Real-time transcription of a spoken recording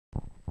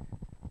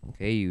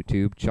Hey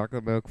YouTube,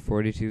 Chocolate Milk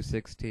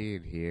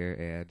 4216 here,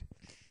 and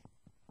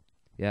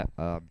yeah,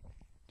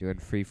 doing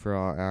free for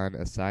all on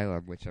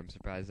Asylum, which I'm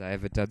surprised I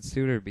haven't done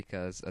sooner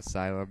because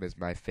Asylum is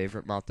my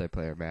favorite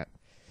multiplayer map.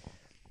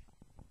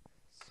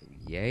 So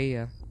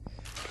yeah.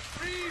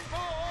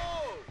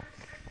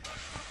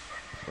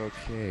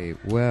 Okay,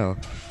 well,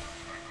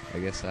 I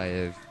guess I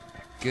have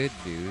good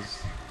news.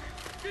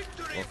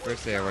 Well,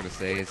 first thing I want to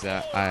say is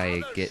that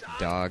I get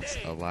dogs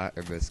a lot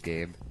in this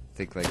game. I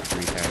think like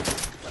 3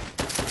 times.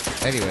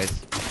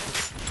 Anyways,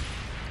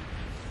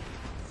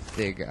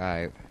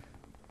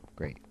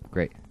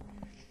 great.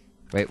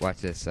 Wait, watch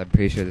this. I'm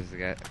pretty sure this is a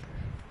guy.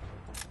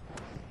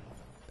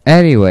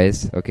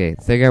 Anyways, okay,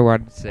 thing I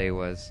wanted to say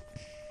was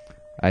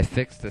I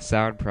fixed the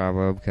sound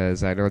problem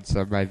because I know in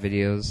some of my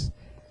videos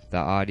the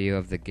audio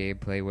of the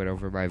gameplay went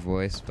over my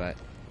voice, but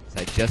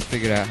I just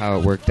figured out how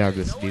it worked on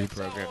this new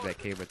program that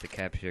came with the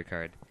capture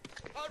card.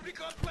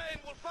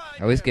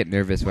 I always get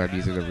nervous when I'm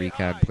using the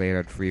recon playing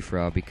on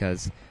free-for-all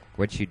because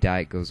once you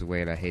die, it goes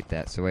away, and I hate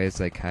that. So I just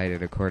like hide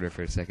in a corner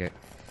for a second.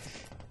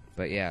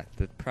 But yeah,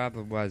 the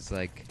problem was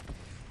like,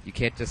 you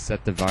can't just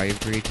set the volume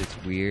for each.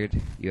 It's weird.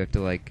 You have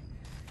to like,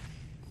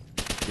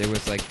 there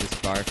was like this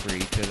bar for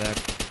each of them,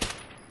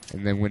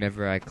 and then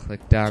whenever I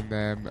clicked on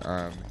them,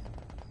 like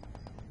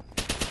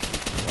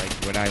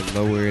when I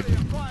lowered,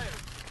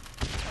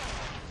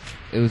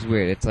 it was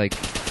weird. It's like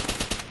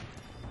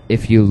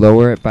if you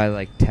lower it by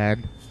like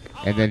 10,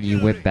 and then you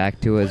went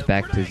back to it, it's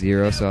back to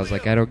 0. So I was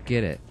like, I don't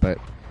get it, but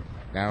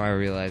now I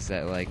realize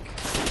that, like,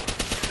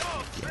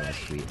 yeah, that's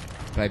sweet.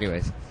 But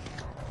anyways,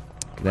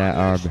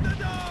 that,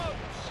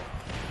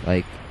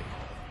 like,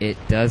 it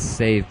does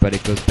save, but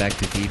it goes back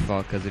to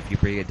default, because if you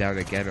bring it down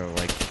again, it'll,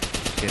 like,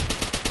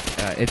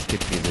 it's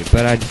confusing.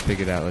 But I just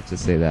figured out, let's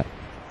just say that.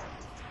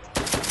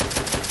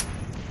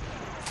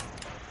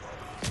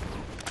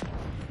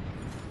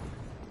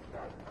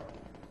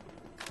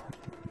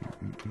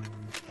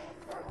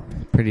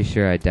 Pretty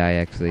sure I die,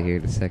 actually, here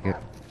in a second.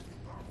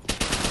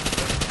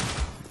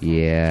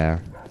 Yeah.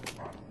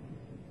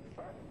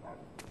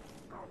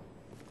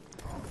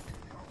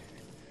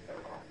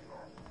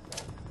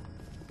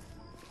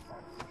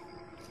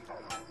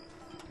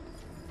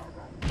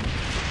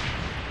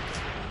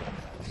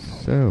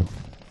 So,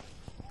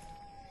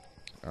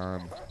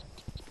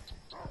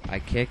 I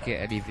can't get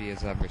any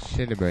videos on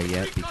Machinima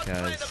yet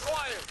because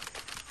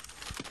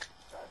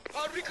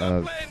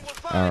of,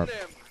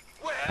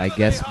 I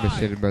guess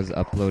Machinima's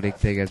uploading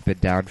thing has been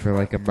down for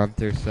like a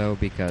month or so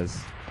because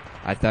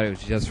I thought it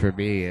was just for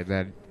me, and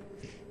then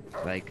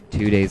like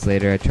 2 days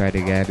later I tried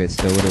again, it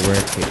still wouldn't work.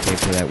 It came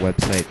to that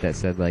website that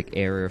said like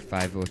error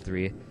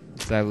 503,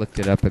 so I looked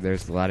it up and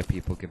there's a lot of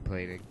people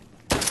complaining.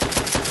 I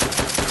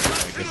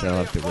guess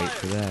I'll have to wait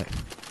for that.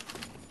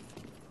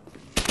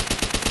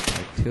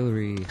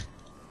 Artillery.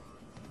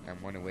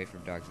 I'm 1 away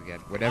from dogs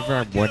again. Whenever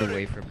I'm 1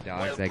 away from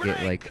dogs, I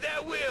get like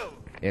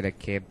in a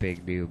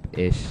camping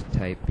noob-ish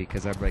type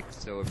because I'm like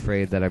so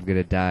afraid that I'm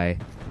gonna die.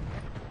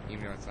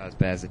 Even though it's not as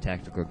bad as a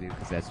tactical noob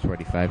because that's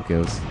 25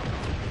 kills.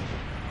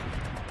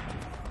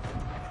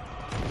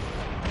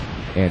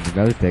 And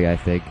another thing I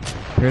think,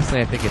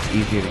 personally I think it's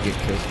easier to get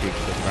kill streaks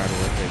with Modern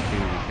Warfare 2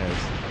 because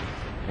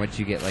once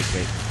you get like,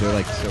 they're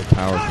like so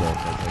powerful.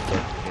 Like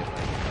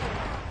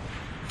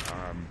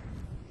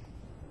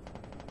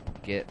once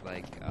you get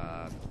like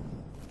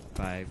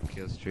 5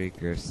 kill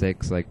streak or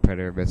 6 like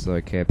Predator missile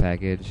or care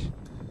package,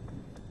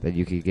 then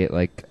you can get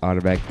like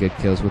automatic good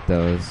kills with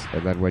those.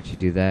 And then once you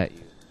do that,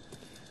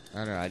 I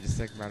don't know, I just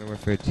think Modern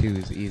Warfare 2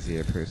 is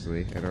easier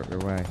personally. I don't know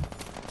why.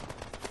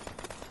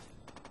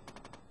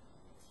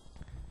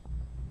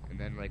 And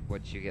then like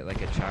once you get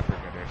like a chopper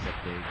gun or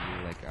something,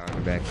 you like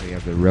automatically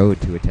have the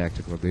road to a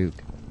tactical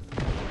nuke.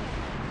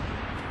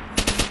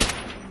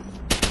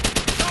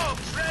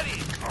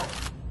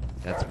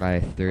 That's my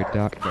third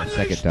dog, no,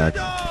 second dog.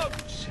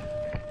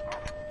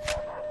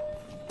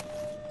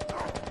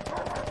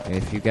 And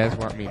if you guys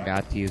want me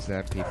not to use the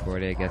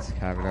MP40, I guess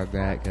comment on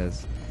that,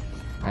 because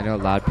I know a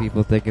lot of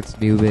people think it's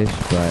noobish,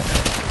 but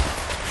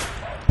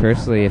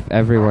personally, if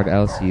everyone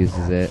else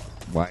uses it,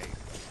 why?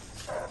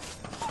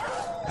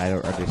 I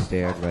don't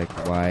understand, like,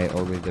 why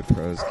only the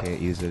pros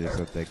can't use it or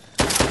something.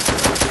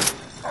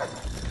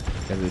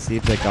 Because it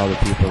seems like all the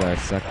people that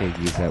are sucking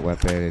use that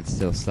weapon and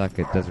still suck,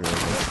 it doesn't really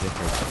make a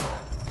difference.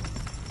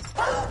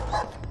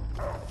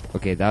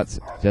 Okay, that's,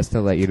 just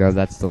to let you know,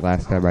 that's the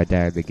last time I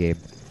died in the game.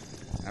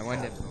 I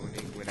wind up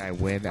owning when I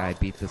win, I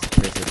beat this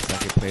person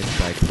second place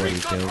by 20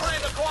 kills.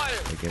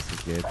 I guess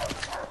it's good.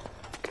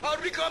 Our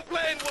recon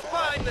plane will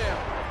find them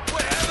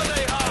wherever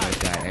they I hide.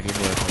 don't die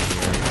anymore from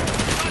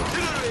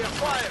Artillery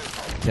acquired.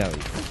 tell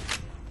you.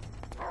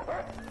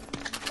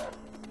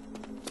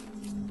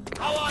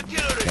 Our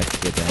artillery. That's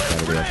good, that's how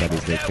I thought he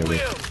was gonna kill me.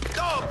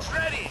 Dogs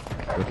ready.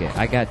 Okay,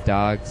 I got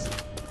dogs.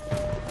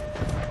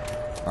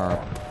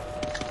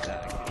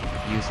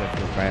 Use them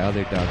because my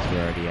other dogs were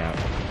already out.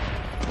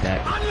 That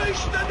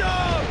Unleash the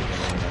dogs.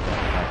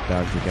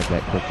 dogs to get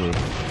that quickly.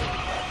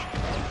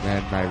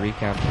 Then my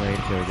recon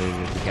plane, so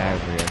there's a guy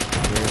over here.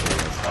 Where is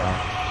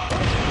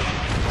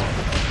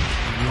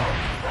he?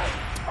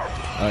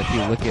 If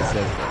you look, it says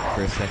that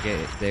for a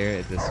second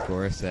there, the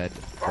score said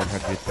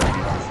 130 to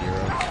 0.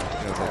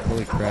 I was like,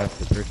 holy crap,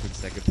 the person in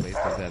second place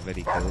doesn't have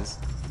any kills.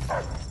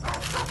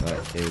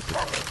 But it was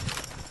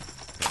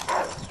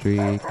just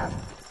streak. Yeah,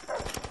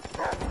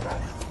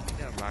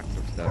 unlock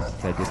some stuff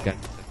since I just got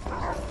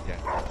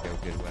no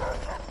good weapon.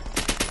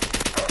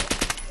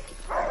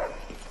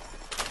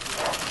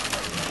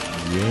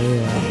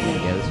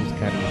 Yeah, this was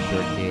kind of a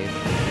short game.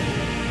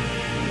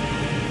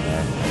 I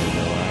don't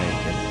know why.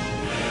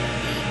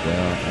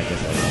 I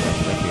guess I'll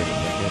wrap it up here in a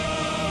second.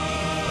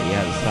 But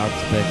yeah, the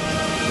sound's fixed.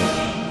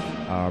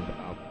 I'll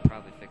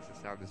probably fix the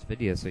sound of this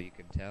video so you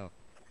can tell.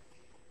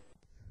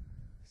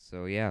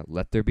 So yeah,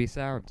 let there be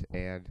sound.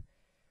 And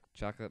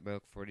Chocolate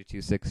Milk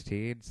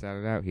 4216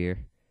 sounded out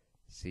here.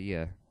 See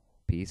ya.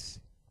 Peace,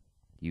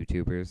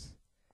 YouTubers.